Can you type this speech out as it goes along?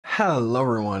Hello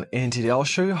everyone, and today I'll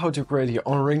show you how to create your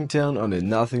own ringtone on the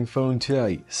Nothing phone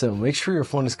today. So make sure your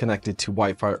phone is connected to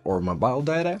Wi-Fi or mobile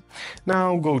data.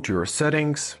 Now go to your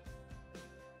settings,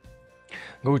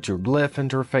 go to your Glyph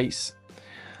interface,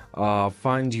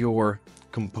 find your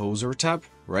Composer tab,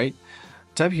 right?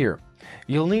 Tap here.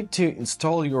 You'll need to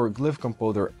install your Glyph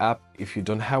Composer app. If you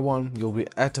don't have one, you'll be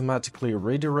automatically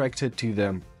redirected to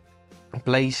the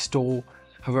Play Store.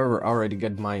 However, I already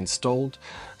got mine installed,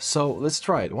 so let's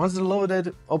try it. Once it's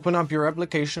loaded, open up your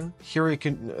application. Here you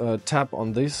can tap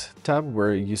on this tab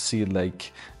where you see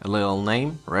like a little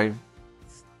name, right?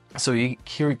 So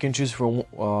here you can choose from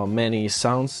many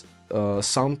sound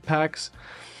packs.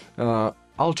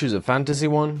 I'll choose a fantasy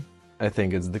one. I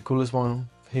think it's the coolest one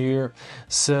here.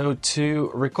 So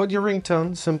to record your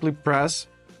ringtone, simply press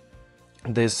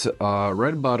this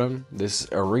red button, this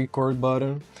record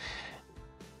button,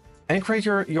 and create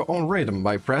your own rhythm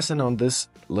by pressing on this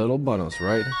little buttons,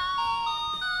 right?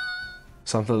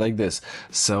 Something like this.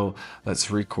 So let's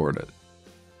record it.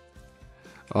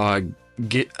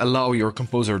 Allow your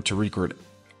composer to record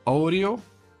audio,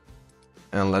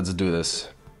 and let's do this.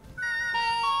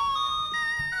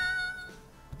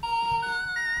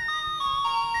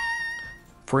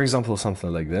 For example,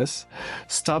 something like this.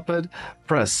 Stop it,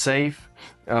 press save,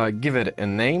 give it a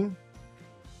name.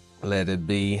 Let it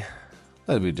be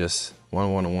just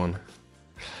 111.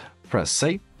 Press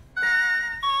save.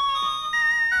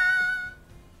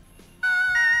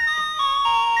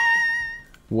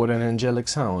 What an angelic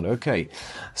sound. Okay,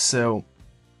 so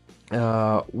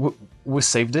we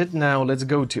saved it. Now let's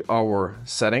go to our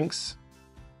settings.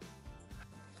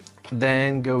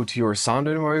 Then go to your sound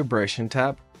and vibration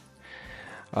tab.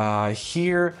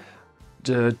 Here,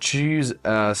 choose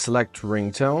select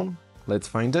ringtone. Let's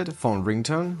find it. Phone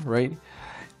ringtone, right?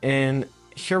 And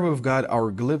here we've got our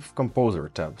Glyph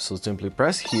Composer tab. So simply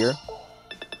press here,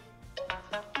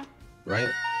 right?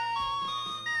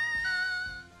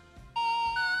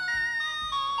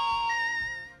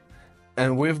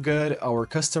 And we've got our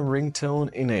custom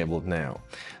ringtone enabled now.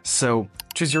 So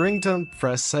choose your ringtone,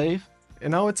 press save,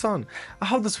 and now it's on. I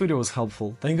hope this video was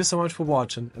helpful. Thank you so much for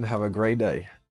watching and have a great day.